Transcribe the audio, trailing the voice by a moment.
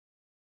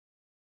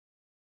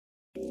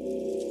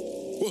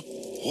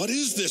What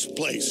is this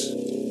place?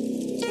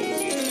 We'll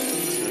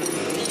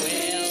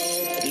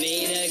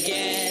meet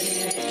again.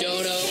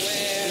 Don't know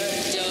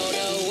where, don't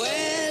know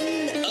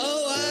when.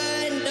 Oh,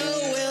 I know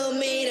we'll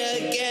meet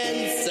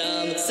again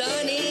some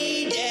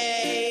sunny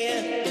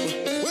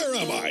day. Where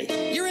am I?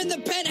 You're in the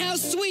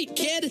penthouse suite,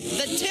 kid.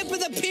 The tip of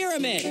the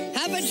pyramid.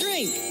 Have a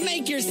drink.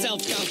 Make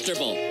yourself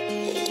comfortable.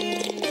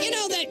 You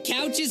know that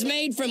couch is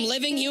made from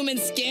living human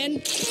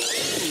skin?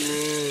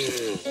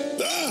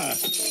 Ah!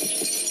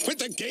 Quit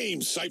the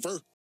game,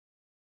 Cypher.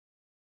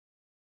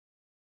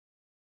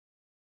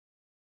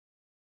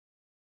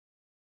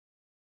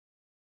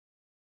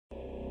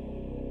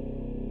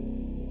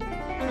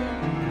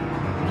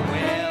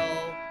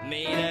 We'll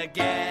meet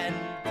again.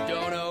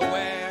 Don't know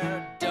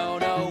where, don't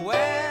know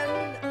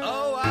when.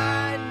 Oh,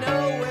 I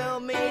know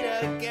we'll meet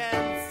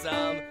again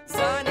some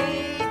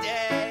sunny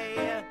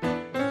day.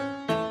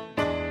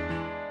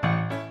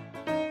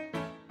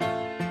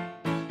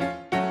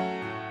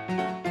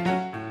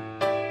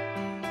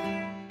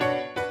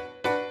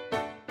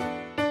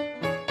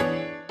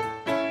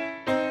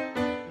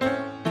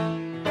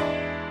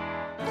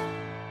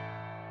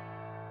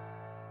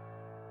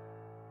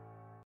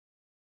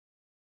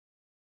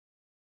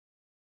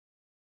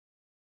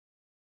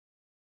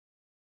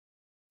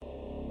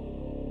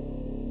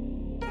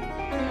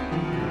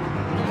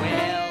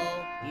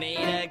 We'll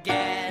meet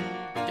again.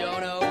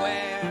 Don't know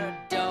where,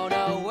 don't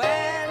know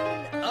when.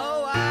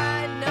 Oh,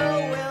 I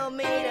know we'll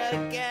meet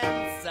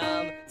again